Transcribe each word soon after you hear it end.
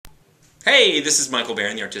Hey, this is Michael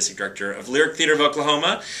Barron, the Artistic Director of Lyric Theater of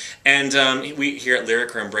Oklahoma, and we here at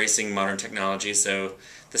Lyric are embracing modern technology, so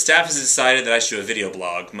the staff has decided that I should do a video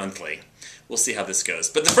blog monthly. We'll see how this goes.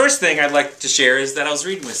 But the first thing I'd like to share is that I was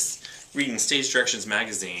reading Stage Directions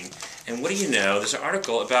magazine, and what do you know, there's an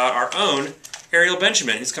article about our own Ariel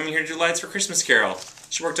Benjamin, who's coming here to do Lights for Christmas Carol.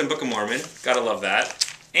 She worked on Book of Mormon, gotta love that.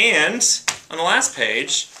 And on the last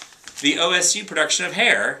page, the OSU production of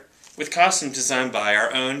Hair, with costumes designed by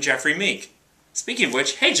our own Jeffrey Meek. Speaking of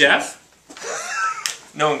which, hey Jeff!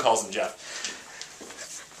 No one calls him Jeff.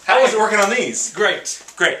 How was it working on these? Great.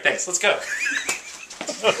 Great, thanks. Let's go.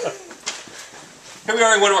 Here we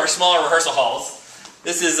are in one of our smaller rehearsal halls.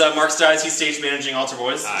 This is Mark Stiles, he's stage managing Altar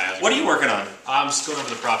Boys. Hi, what are you working on? I'm just going over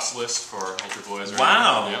the props list for Altar Boys.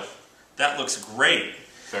 Wow, Yep. That looks great.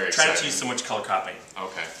 Very Try exciting. not to use so much color copying.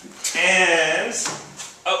 Okay. And,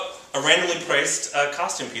 a randomly priced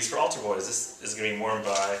costume piece for Altar Boys. This is going to be worn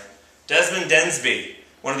by Desmond Densby,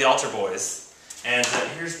 one of the Altar Boys. And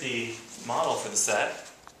here's the model for the set.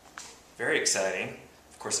 Very exciting.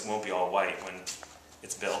 Of course, it won't be all white when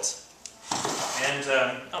it's built. And,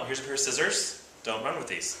 here's a pair of scissors. Don't run with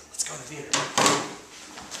these. Let's go to the theater.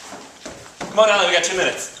 Come on, Allie, we got 2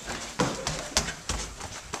 minutes.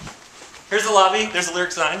 Here's the lobby. There's a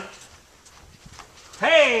Lyric sign.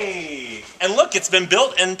 Hey! And look, it's been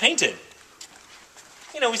built and painted.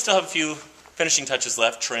 You know, we still have a few finishing touches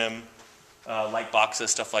left. Trim, light boxes,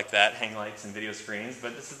 stuff like that. Hang lights and video screens.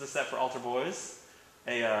 But this is the set for Altar Boys.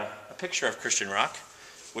 A picture of Christian rock,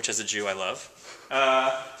 which as a Jew I love.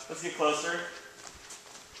 Let's get closer.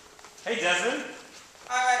 Hey, Desmond.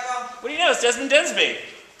 Hi, Michael. What do you know? It's Desmond Densby.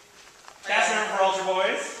 Cast member for Altar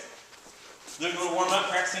Boys. Doing a little warm-up,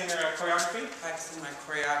 practicing your choreography. Practicing my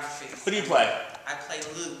choreography. Who do you play? I play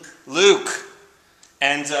Luke. Luke.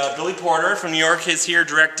 And Billy Porter from New York is here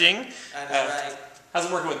directing. I know, right? How's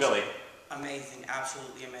it working with Billy? Amazing,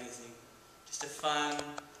 absolutely amazing. Just a fun,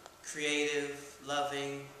 creative,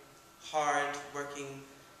 loving, hard-working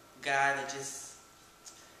guy that just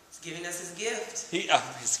is giving us his gift.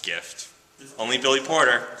 His gift. Only Billy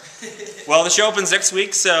Porter. Well, the show opens next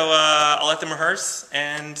week, so I'll let them rehearse.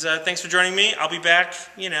 And thanks for joining me. I'll be back,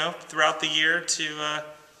 throughout the year to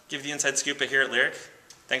give the inside scoop here at Lyric.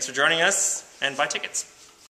 Thanks for joining us, and buy tickets.